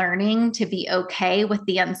actually learning to be okay with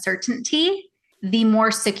the uncertainty, the more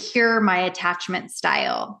secure my attachment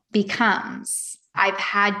style becomes. I've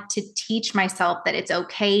had to teach myself that it's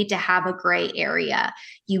okay to have a gray area.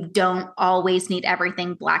 You don't always need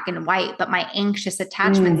everything black and white, but my anxious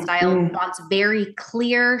attachment style wants very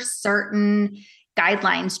clear, certain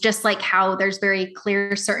guidelines, just like how there's very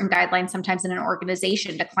clear, certain guidelines sometimes in an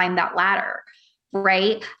organization to climb that ladder,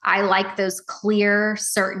 right? I like those clear,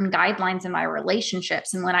 certain guidelines in my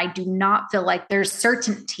relationships. And when I do not feel like there's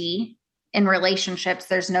certainty in relationships,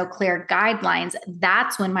 there's no clear guidelines,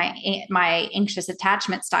 that's when my anxious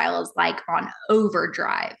attachment style is like on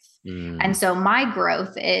overdrive. And so my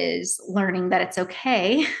growth is learning that it's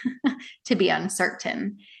okay to be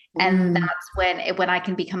uncertain. And that's when I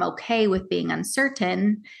can become okay with being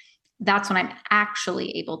uncertain, that's when I'm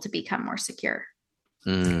actually able to become more secure.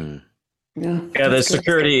 Yeah, the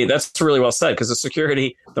security, that's really well said, because the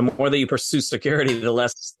security, the more that you pursue security, the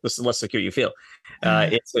less secure you feel.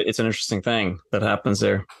 It's an interesting thing that happens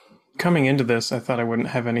there. Coming into this, I thought I wouldn't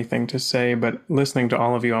have anything to say, but listening to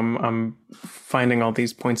all of you, I'm finding all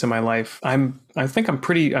these points in my life. I think I'm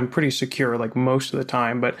pretty secure like most of the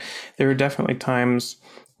time, but there are definitely times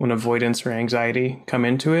when avoidance or anxiety come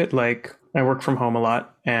into it. Like I work from home a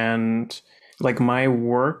lot, and like my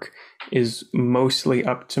work is mostly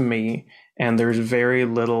up to me. And there's very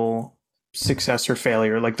little success or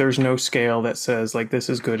failure. Like there's no scale that says like this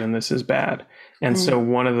is good and this is bad. And so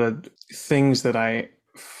one of the things that I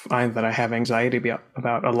find that I have anxiety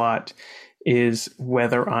about a lot is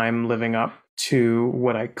whether I'm living up to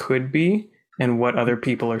what I could be and what other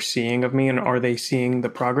people are seeing of me. And are they seeing the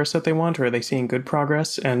progress that they want, or are they seeing good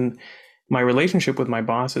progress? And my relationship with my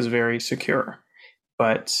boss is very secure.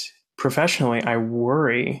 But professionally, I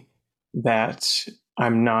worry that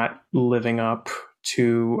I'm not living up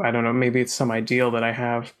to, I don't know, maybe it's some ideal that I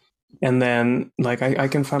have. And then like I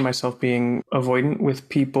can find myself being avoidant with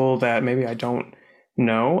people that maybe I don't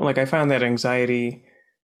know. Like I found that anxiety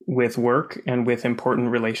with work and with important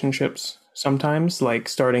relationships sometimes, like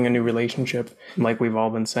starting a new relationship, like we've all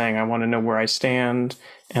been saying, I want to know where I stand.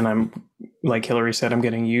 And I'm, like Hillary said, I'm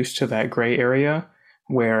getting used to that gray area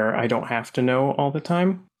where I don't have to know all the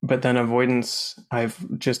time. But then avoidance,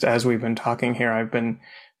 as we've been talking here, I've been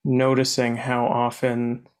noticing how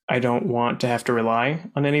often I don't want to have to rely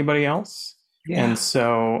on anybody else. Yeah. And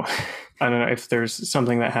so I don't know if there's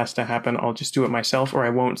something that has to happen, I'll just do it myself, or I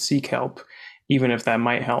won't seek help, even if that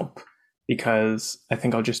might help, because I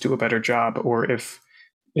think I'll just do a better job. Or if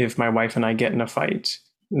my wife and I get in a fight,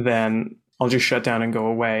 then I'll just shut down and go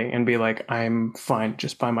away and be like, I'm fine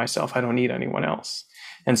just by myself. I don't need anyone else.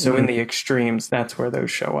 And so in the extremes, that's where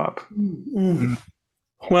those show up.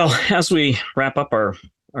 Well, as we wrap up our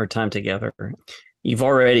time together, you've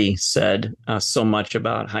already said so much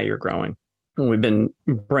about how you're growing. And we've been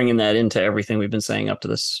bringing that into everything we've been saying up to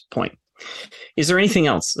this point. Is there anything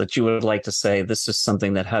else that you would like to say? This is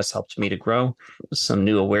something that has helped me to grow, some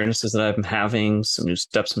new awarenesses that I'm having, some new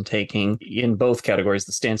steps I'm taking in both categories,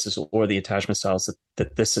 the stances or the attachment styles,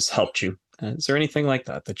 that this has helped you. Is there anything like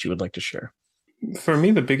that you would like to share? For me,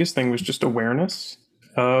 the biggest thing was just awareness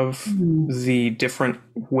of the different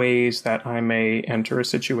ways that I may enter a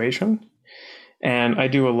situation. And I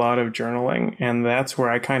do a lot of journaling, and that's where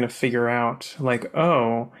I kind of figure out like,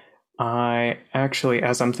 oh, I actually,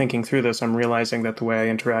 as I'm thinking through this, I'm realizing that the way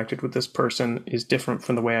I interacted with this person is different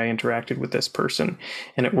from the way I interacted with this person.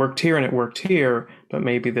 And it worked here and it worked here, but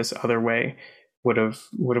maybe this other way would have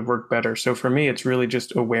worked better. So for me, it's really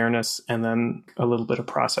just awareness and then a little bit of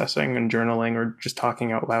processing and journaling or just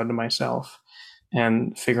talking out loud to myself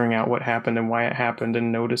and figuring out what happened and why it happened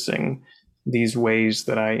and noticing these ways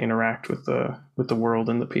that I interact with the world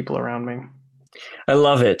and the people around me. I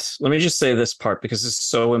love it. Let me just say this part because it's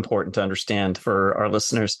so important to understand for our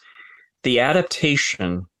listeners. The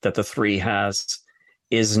adaptation that the 3 has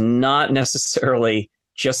is not necessarily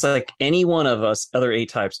just like any one of us, other A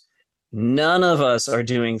types. None of us are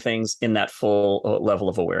doing things in that full level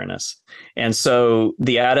of awareness. And so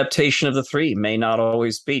the adaptation of the 3 may not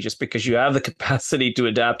always be just because you have the capacity to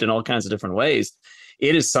adapt in all kinds of different ways.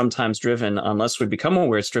 It is sometimes driven, unless we become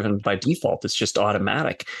aware, it's driven by default. It's just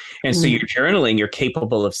automatic. And so you're journaling, you're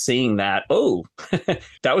capable of seeing that, oh,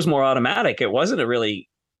 that was more automatic. It wasn't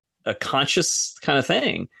a conscious kind of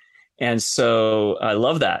thing. And so I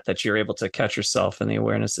love that you're able to catch yourself, and the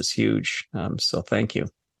awareness is huge. So thank you.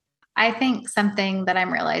 I think something that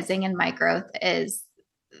I'm realizing in my growth is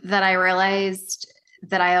that I realized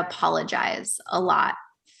that I apologize a lot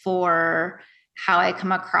for how I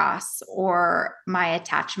come across or my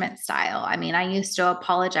attachment style. I mean, I used to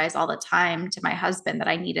apologize all the time to my husband that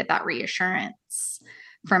I needed that reassurance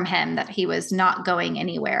from him that he was not going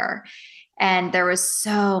anywhere. And there was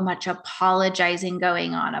so much apologizing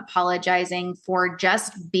going on, apologizing for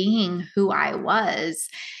just being who I was.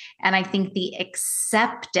 And I think the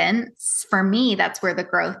acceptance, for me, that's where the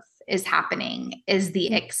growth is happening, is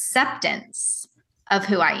the acceptance of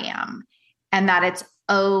who I am, and that it's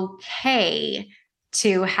okay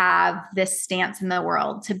to have this stance in the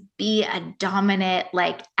world, to be a dominant,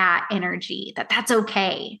 like at energy, that's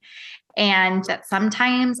okay. And that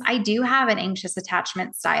sometimes I do have an anxious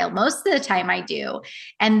attachment style. Most of the time I do.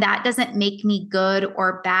 And that doesn't make me good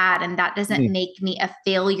or bad. And that doesn't make me a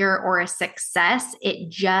failure or a success. It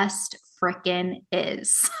just frickin'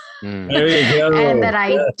 is. There you go. And that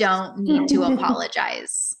I don't need to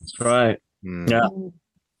apologize. That's right. Yeah.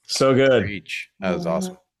 So good. That was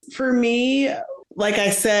awesome. For me, like I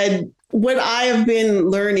said, what I have been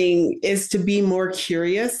learning is to be more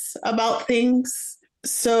curious about things.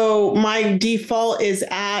 So my default is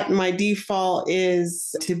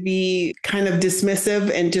to be kind of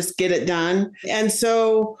dismissive and just get it done. And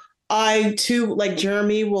so I too, like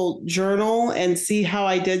Jeremy, will journal and see how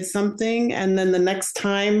I did something. And then the next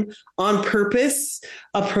time on purpose,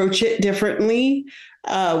 approach it differently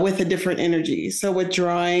with a different energy. So with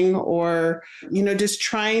drawing or, just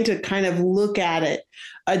trying to kind of look at it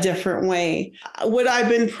a different way. What I've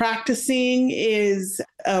been practicing is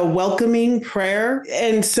a welcoming prayer.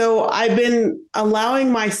 And so I've been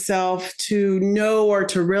allowing myself to know or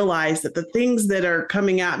to realize that the things that are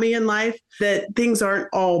coming at me in life, that things aren't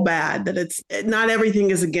all bad, that it's not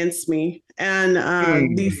everything is against me.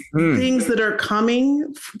 And these things that are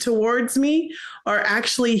coming towards me are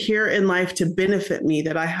actually here in life to benefit me,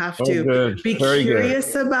 that I have to be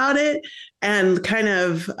curious about it and kind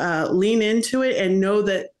of lean into it and know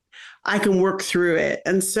that I can work through it.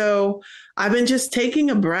 And so I've been just taking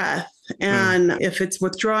a breath. And if it's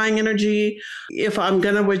withdrawing energy, if I'm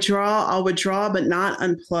going to withdraw, I'll withdraw, but not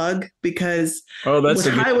unplug, because when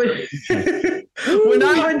I withdraw,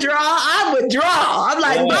 I'm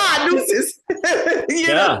like, bye, deuces. you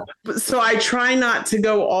know? So I try not to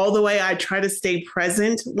go all the way. I try to stay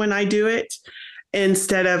present when I do it,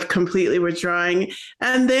 instead of completely withdrawing.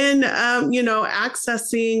 And then,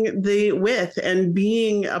 accessing the with and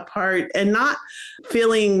being a part and not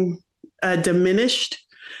feeling diminished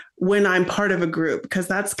when I'm part of a group, because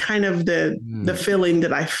that's kind of the feeling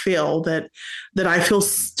that I feel, that I feel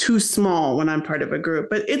too small when I'm part of a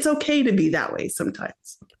group. But it's okay to be that way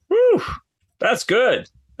sometimes. Whew, that's good.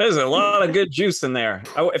 There's a lot of good juice in there.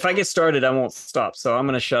 If I get started, I won't stop. So I'm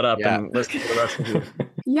going to shut up and listen to the rest of you.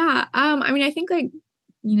 Yeah. I think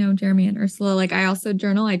Jeremy and Ursula, I also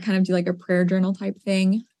journal. I kind of do a prayer journal type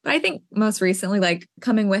thing. But I think most recently,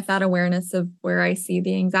 coming with that awareness of where I see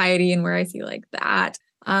the anxiety and where I see that,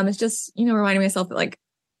 it's just, reminding myself that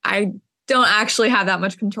I don't actually have that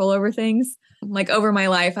much control over things. Over my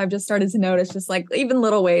life, I've just started to notice just even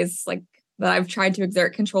little ways that I've tried to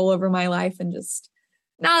exert control over my life. And just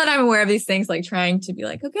now that I'm aware of these things, trying to be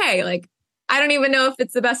okay, I don't even know if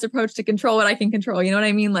it's the best approach to control what I can control. You know what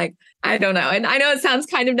I mean? I don't know. And I know it sounds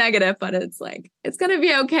kind of negative, but it's it's going to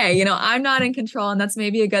be okay. I'm not in control, and that's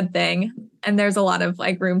maybe a good thing. And there's a lot of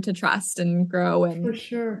room to trust and grow. And for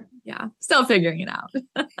sure. Yeah. Still figuring it out.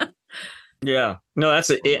 Yeah. No,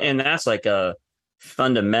 that's a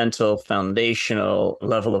fundamental, foundational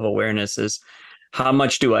level of awareness is how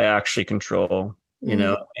much do I actually control? you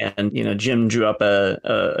know, and, you know, Jim drew up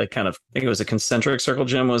a kind of, I think it was a concentric circle,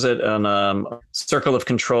 Jim, was it? On circle of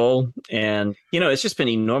control. And, you know, it's just been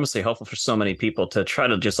enormously helpful for so many people to try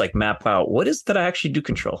to just like map out what is that I actually do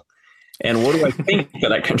control. And what do I think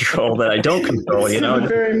that I control that I don't control? You know, not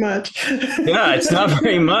very much. Yeah, it's not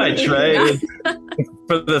very much, right?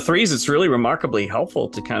 For the threes, it's really remarkably helpful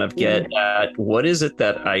to kind of get at what is it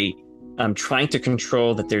that I'm trying to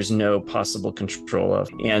control that there's no possible control of.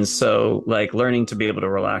 And so like learning to be able to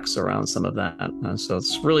relax around some of that. So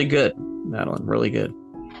it's really good, Madeline, really good.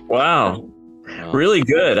 Wow. Really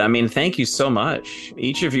good. I mean, thank you so much.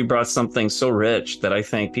 Each of you brought something so rich that I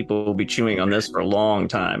think people will be chewing on this for a long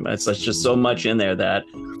time. It's just so much in there that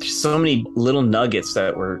there's so many little nuggets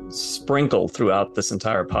that were sprinkled throughout this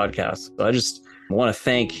entire podcast. So I just want to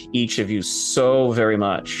thank each of you so very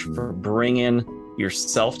much for bringing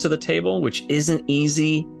yourself to the table, which isn't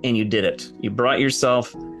easy, and you did it. You brought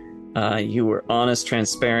yourself. You were honest,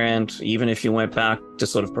 transparent, even if you went back to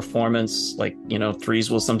sort of performance, like, you know, threes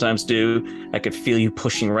will sometimes do. I could feel you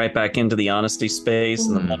pushing right back into the honesty space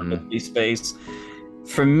and the vulnerability space.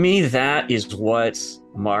 For me, that is what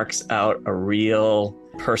marks out a real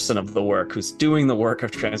person of the work who's doing the work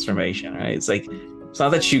of transformation, right? It's like, it's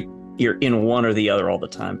not that you're in one or the other all the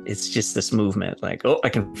time. It's just this movement, like, oh, I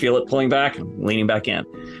can feel it pulling back and leaning back in.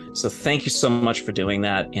 So thank you so much for doing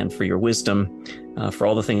that and for your wisdom, for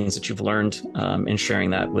all the things that you've learned and sharing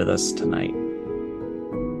that with us tonight.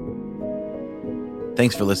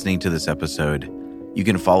 Thanks for listening to this episode. You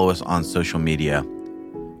can follow us on social media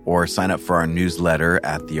or sign up for our newsletter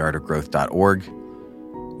at theartofgrowth.org.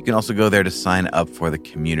 You can also go there to sign up for the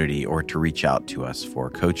community or to reach out to us for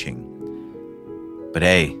coaching. But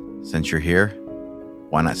hey, since you're here,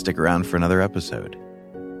 why not stick around for another episode?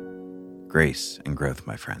 Grace and growth,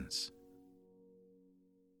 my friends.